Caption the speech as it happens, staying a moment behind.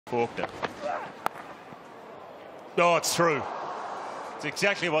Faulkner. Oh, it's through. It's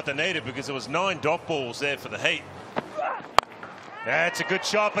exactly what they needed because there was 9 dot balls there for the Heat. That's a good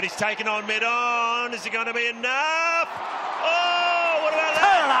shot, but he's taken on mid-on. Is it going to be enough? Oh, what about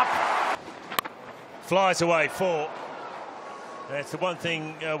that? Flies away 4. That's the one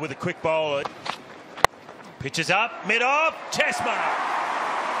thing with a quick bowler. Pitches up, mid-off, chest mark.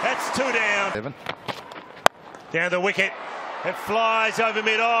 That's 2 down. 7. Down the wicket. It flies over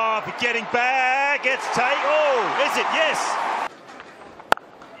mid-off, getting back. It's oh, is it? Yes.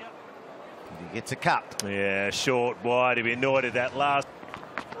 He gets a cut. Yeah, short, wide. He'll be annoyed at that last.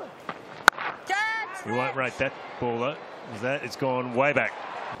 You won't rate that ball though. Is that? It's gone way back.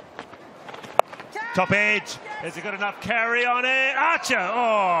 Top edge. Has he got enough carry on it? Archer.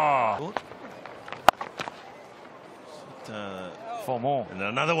 Oh. 4 more. And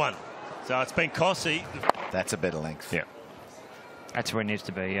another one. So it's been costly. That's a better length. Yeah. That's where it needs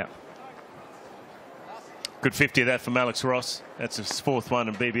to be, yeah. Good 50 of that from Alex Ross. That's his 4th one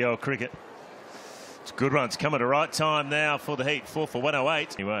in BBL cricket. It's a good run. It's come at the right time now for the Heat. 4 for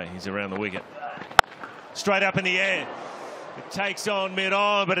 108. Anyway, he's around the wicket. Straight up in the air. It takes on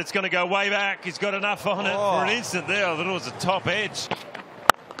mid-on, but it's going to go way back. He's got enough on it for an instant there. I thought it was a top edge.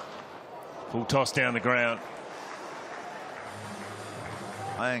 Full toss down the ground.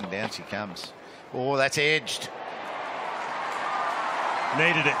 Laying down she comes. Oh, that's edged.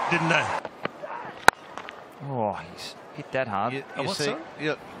 Needed it, didn't they? Oh, he's hit that hard. You see,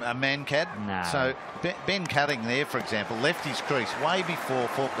 a man cad. No. So Ben Cutting there, for example, left his crease way before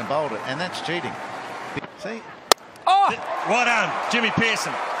Faulkner bowled it, and that's cheating. See? Oh! Well done, Jimmy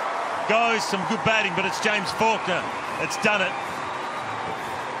Pearson. Goes some good batting, but it's James Faulkner that's done it.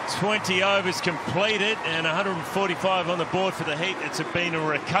 20 overs completed and 145 on the board for the Heat. It's been a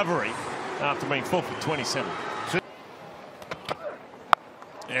recovery after being 4 for 27.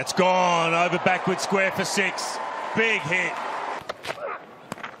 It's gone over backward square for 6. Big hit.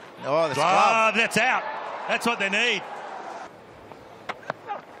 Oh, the glove. That's out. That's what they need.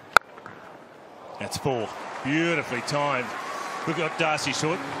 That's 4. Beautifully timed. We've got Darcy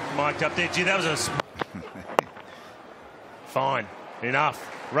Short mic'd up there. Gee, that was a... Fine.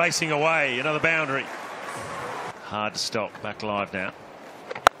 Enough. Racing away. Another boundary. Hard to stop. Back live now.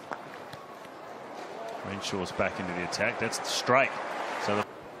 Renshaw's back into the attack. That's straight. So the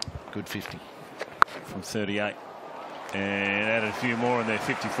good 50 from 38. And added a few more in there.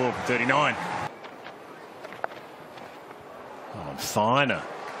 54 from 39. Oh, finer.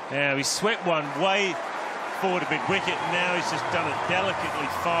 Now he swept one way forward a big wicket. Now he's just done it delicately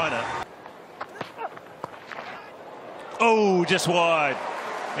finer. Oh, just wide.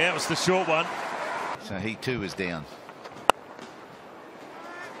 Yeah, it was the short one. So he too is down.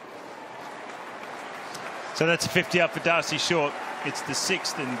 So that's a 50 up for Darcy Short. It's the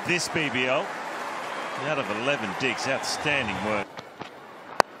 6th in this BBL. Out of 11 digs. Outstanding work.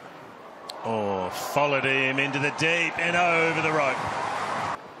 Oh, followed him into the deep and over the rope.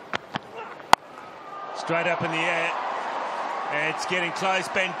 Straight up in the air. It's getting close.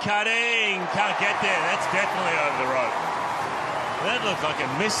 Ben Cutting can't get there. That's definitely over the rope. That looked like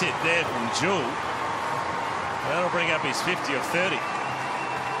a miss hit there from Jewell. That'll bring up his 50 or 30.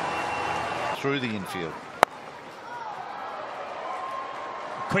 Through the infield.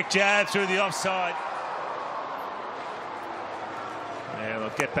 Quick jab through the offside. Yeah, they'll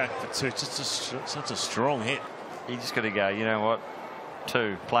get back for 2. Such a strong hit. You just got to go, you know what?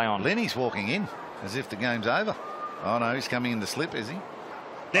 2, play on. Lenny's walking in as if the game's over. Oh no, he's coming in to slip, is he?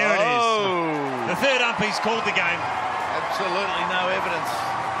 There it is. The third umpy's called the game. Absolutely no evidence,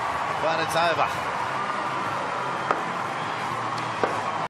 but it's over.